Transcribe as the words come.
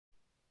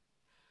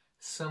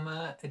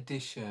Summer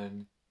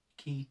edition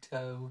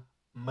Keto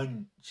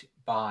Munch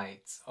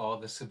bites are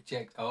the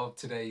subject of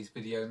today's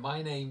video.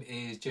 My name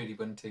is Jody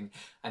Bunting,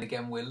 and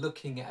again we're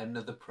looking at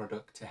another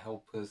product to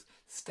help us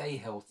stay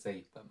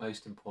healthy, but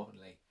most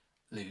importantly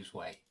lose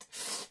weight.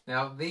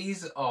 Now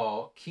these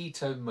are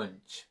Keto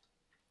Munch.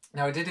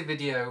 Now I did a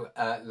video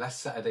last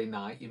Saturday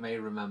night, you may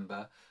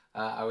remember.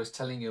 I was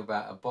telling you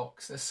about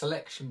a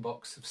selection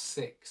box of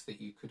 6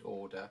 that you could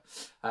order.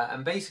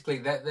 And basically,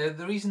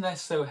 the reason they're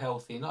so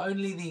healthy, not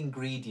only the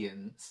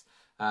ingredients,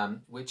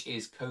 which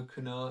is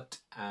coconut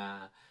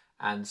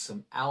and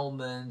some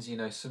almonds, you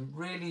know, some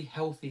really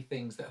healthy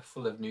things that are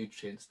full of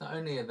nutrients. Not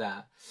only are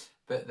that,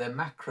 but the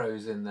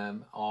macros in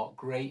them are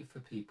great for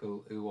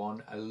people who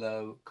want a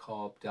low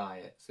carb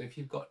diet. So if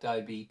you've got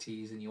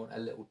diabetes and you want a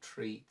little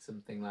treat,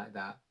 something like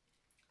that,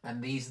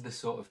 and these are the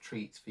sort of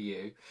treats for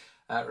you.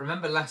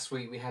 Remember last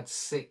week we had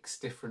 6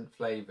 different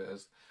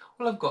flavours.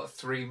 Well, I've got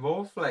 3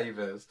 more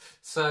flavours.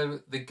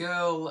 So the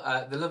girl,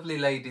 the lovely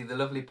lady, the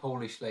lovely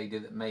Polish lady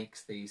that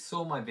makes these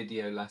saw my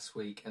video last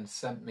week and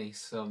sent me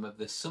some of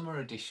the summer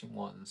edition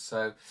ones.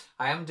 So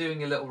I am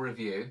doing a little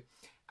review.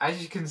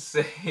 As you can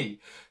see,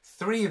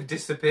 3 have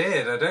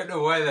disappeared. I don't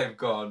know where they've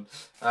gone.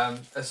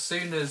 As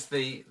soon as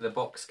the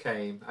box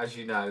came, as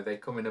you know, they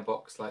come in a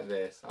box like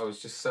this. I was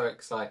just so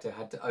excited, I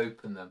had to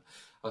open them.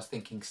 I was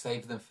thinking,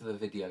 save them for the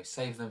video,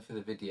 save them for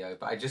the video,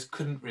 but I just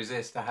couldn't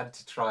resist. I had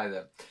to try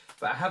them.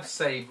 But I have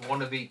saved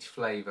one of each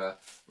flavour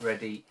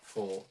ready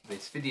for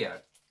this video.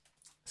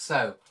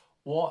 So,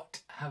 what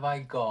have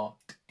I got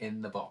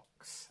in the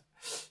box?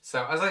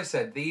 So, as I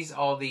said, these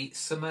are the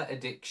summer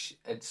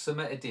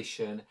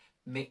edition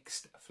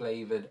mixed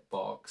flavoured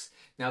box.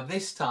 Now,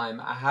 this time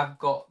I have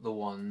got the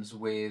ones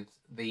with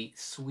the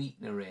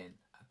sweetener in,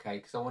 okay,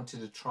 because I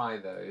wanted to try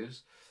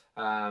those.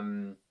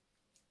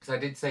 Because I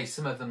did say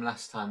some of them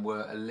last time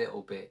were a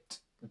little bit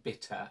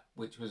bitter,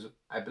 which was,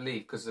 I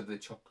believe, because of the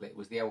chocolate. It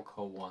was the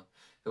alcohol one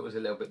that was a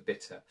little bit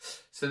bitter.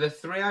 So the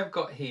 3 I've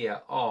got here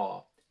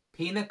are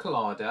Piña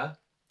Colada,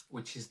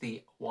 which is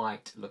the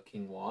white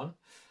looking one.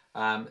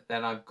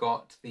 Then I've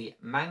got the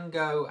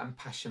mango and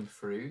passion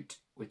fruit,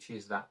 which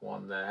is that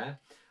one there.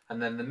 And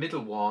then the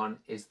middle one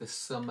is the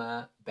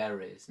summer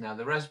berries. Now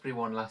the raspberry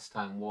one last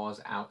time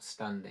was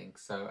outstanding.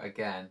 So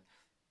again,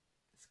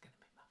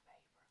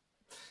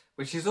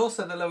 which is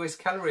also the lowest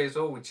calorie as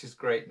well, which is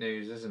great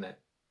news, isn't it?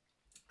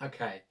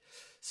 Okay,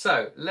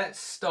 so let's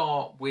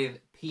start with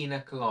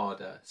Piña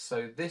Colada.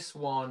 So this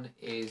one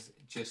is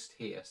just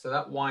here. So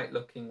that white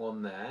looking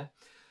one there.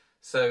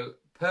 So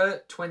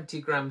per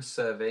 20 gram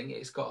serving,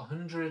 it's got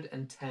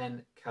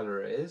 110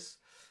 calories.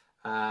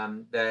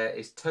 There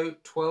is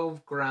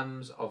 12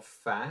 grams of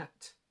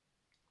fat.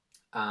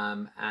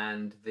 And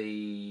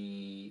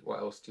what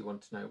else do you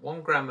want to know?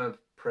 1 gram of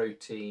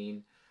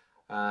protein.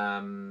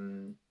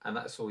 And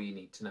that's all you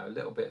need to know. A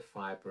little bit of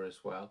fibre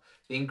as well.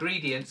 The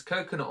ingredients: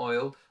 coconut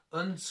oil,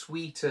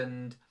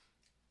 unsweetened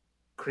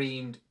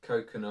creamed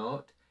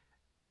coconut,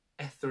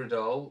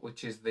 erythritol,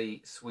 which is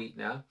the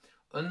sweetener,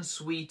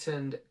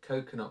 unsweetened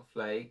coconut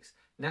flakes,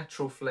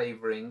 natural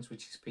flavourings,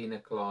 which is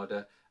Piña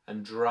Colada,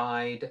 and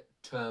dried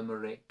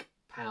turmeric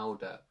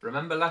powder.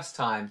 Remember last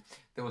time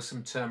there was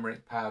some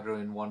turmeric powder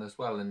in one as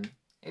well, and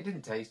it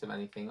didn't taste of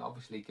anything.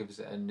 Obviously it gives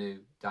it a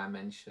new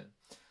dimension.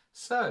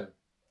 So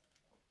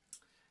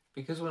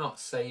because we're not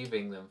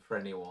saving them for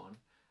anyone,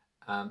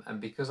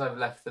 and because I've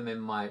left them in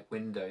my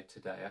window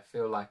today, I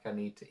feel like I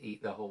need to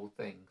eat the whole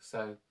thing.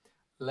 So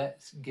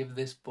let's give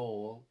this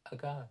ball a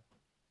go.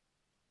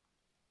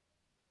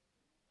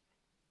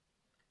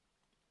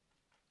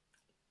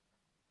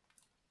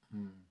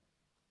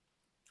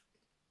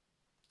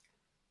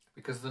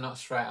 Because they're not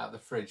straight out of the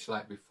fridge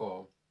like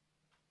before,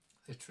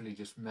 literally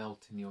just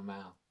melt in your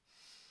mouth.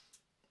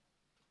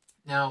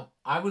 Now,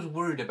 I was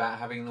worried about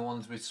having the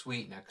ones with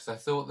sweetener because I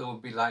thought there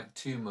would be like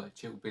too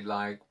much. It would be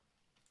like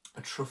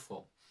a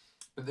truffle.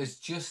 But there's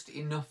just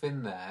enough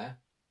in there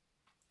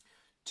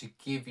to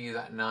give you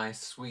that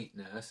nice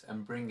sweetness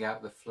and bring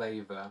out the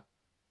flavour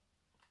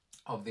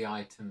of the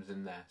items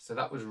in there. So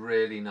that was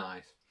really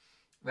nice.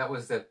 That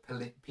was the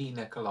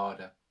Piña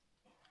Colada.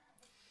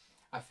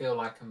 I feel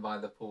like I'm by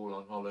the pool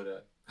on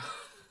holiday.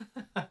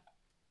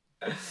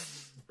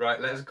 Right,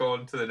 let's go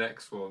on to the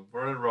next one.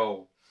 We're on a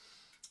roll.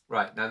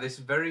 Right, now this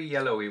very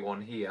yellowy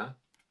one here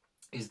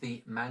is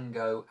the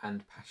mango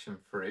and passion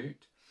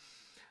fruit.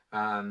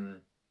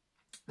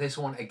 This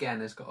one again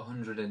has got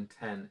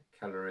 110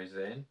 calories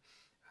in.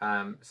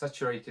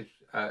 Saturated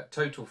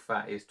total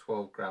fat is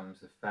 12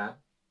 grams of fat.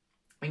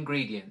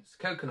 Ingredients: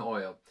 coconut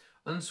oil,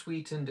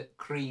 unsweetened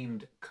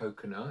creamed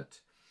coconut,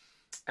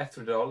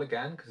 erythritol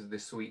again because of the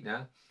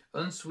sweetener,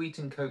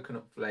 unsweetened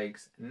coconut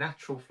flakes,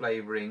 natural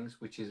flavourings,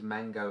 which is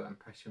mango and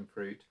passion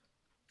fruit,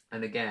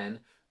 and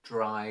again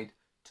dried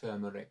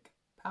turmeric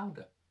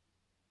powder.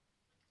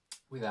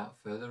 Without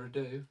further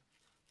ado,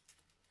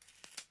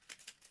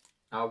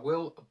 I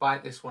will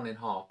bite this one in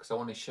half because I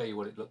want to show you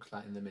what it looks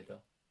like in the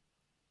middle.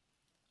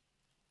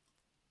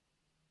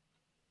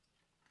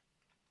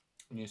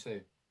 Can you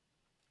see?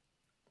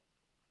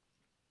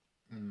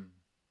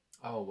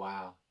 Oh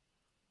wow,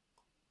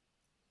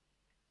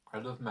 I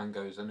love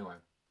mangoes anyway.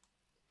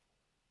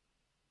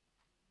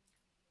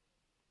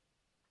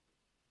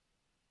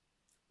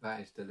 That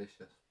is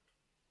delicious.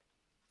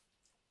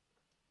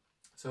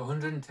 So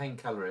 110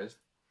 calories.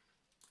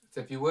 So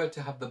if you were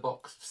to have the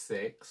box of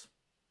 6,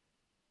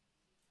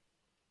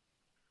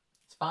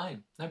 it's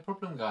fine. No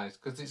problem, guys,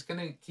 because it's going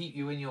to keep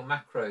you in your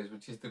macros,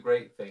 which is the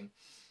great thing.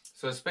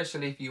 So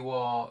especially if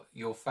your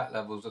fat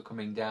levels are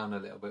coming down a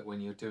little bit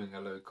when you're doing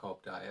a low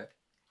carb diet,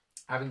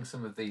 having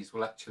some of these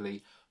will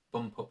actually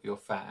bump up your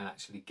fat and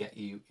actually get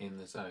you in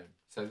the zone.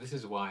 So this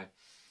is why.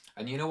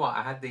 And you know what?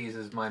 I had these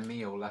as my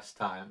meal last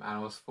time and I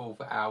was full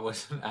for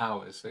hours and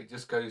hours. So it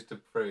just goes to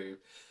prove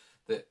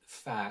that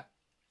fat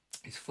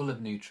is full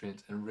of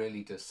nutrients and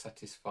really does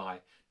satisfy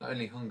not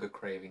only hunger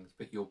cravings,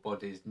 but your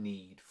body's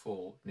need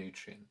for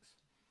nutrients.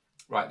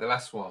 Right, the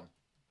last one.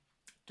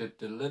 Here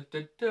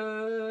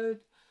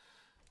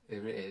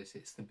it is.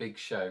 It's the big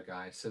show,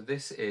 guys. So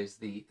this is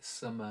the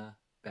summer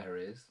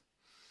berries.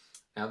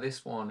 Now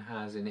this one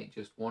has in it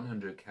just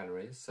 100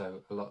 calories,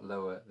 so a lot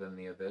lower than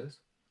the others.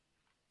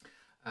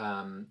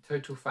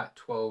 Total fat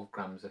 12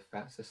 grams of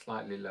fat, so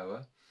slightly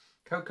lower.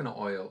 Coconut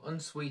oil,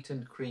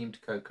 unsweetened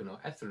creamed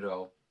coconut,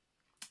 erythritol,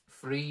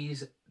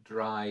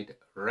 freeze-dried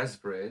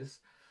raspberries,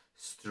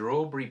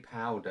 strawberry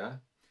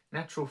powder,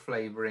 natural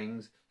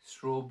flavourings,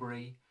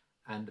 strawberry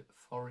and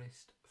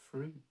forest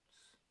fruits.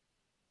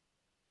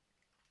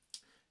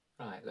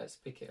 Right, let's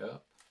pick it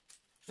up.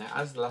 Now,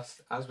 as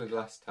with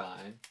last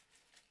time,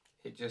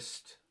 it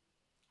just,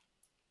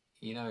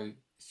 you know, it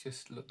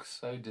just looks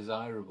so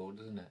desirable,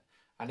 doesn't it?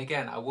 And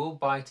again, I will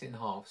bite it in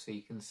half so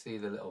you can see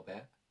the little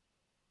bit.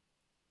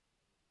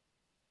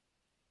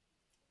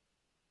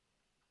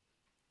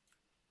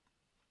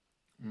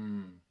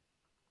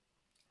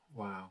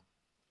 Wow.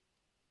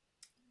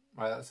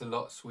 Right, that's a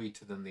lot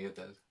sweeter than the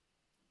others.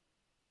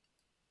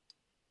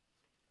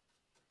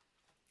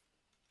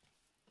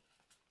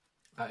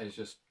 That is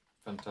just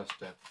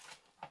fantastic.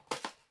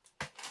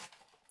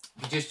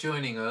 If you're just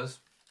joining us,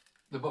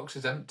 the box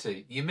is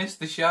empty. You missed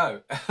the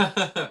show.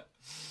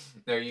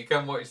 No, you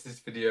can watch this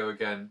video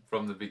again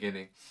from the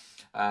beginning.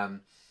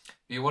 If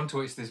you want to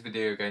watch this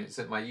video again, it's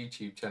at my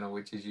YouTube channel,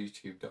 which is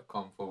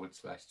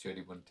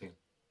youtube.com/Jody Bunting.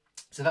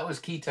 So that was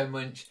Keto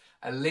Munch.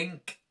 A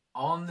link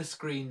on the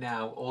screen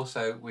now,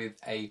 also with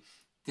a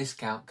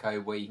discount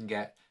code where you can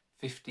get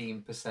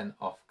 15%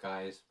 off,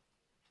 guys.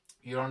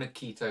 If you're on a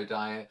keto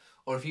diet,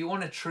 or if you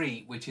want a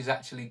treat which is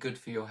actually good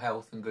for your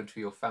health and good for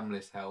your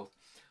family's health,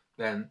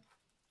 then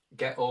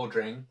get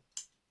ordering.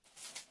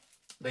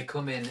 They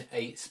come in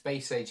a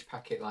space age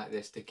packet like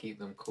this to keep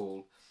them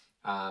cool.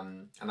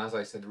 And as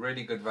I said,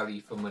 really good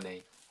value for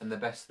money. And the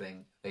best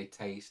thing, they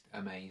taste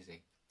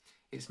amazing.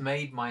 It's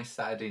made my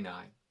Saturday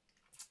night.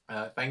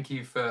 Thank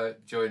you for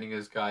joining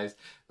us, guys.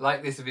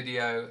 Like this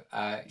video,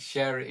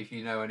 share it if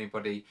you know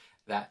anybody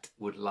that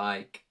would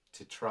like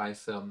to try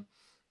some.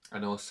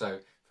 And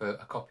also, for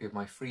a copy of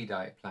my free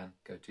diet plan,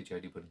 go to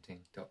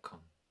jodybunting.com.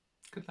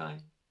 Good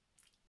night.